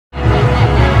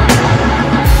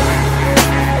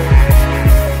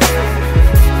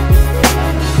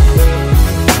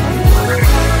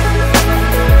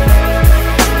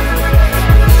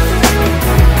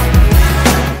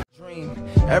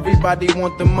Everybody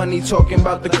want the money, talking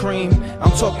about the cream.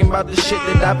 I'm talking about the shit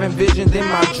that I've envisioned in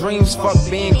my dreams. Fuck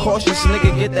being cautious,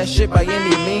 nigga, get that shit by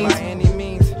any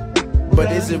means. But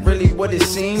is it really what it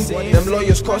seems? Them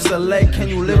lawyers cost a leg, can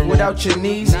you live without your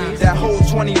knees? That whole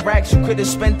 20 racks, you could've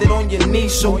spent it on your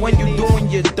knees. So when you doing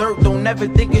your dirt, don't ever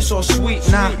think it's all sweet,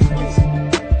 nah.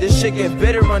 This shit get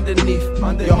bitter underneath.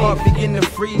 Your heart begin to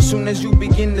freeze soon as you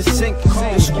begin to sink.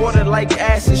 This water like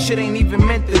acid, shit ain't even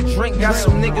meant to drink. Got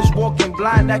some niggas walking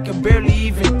blind that can barely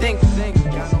even think.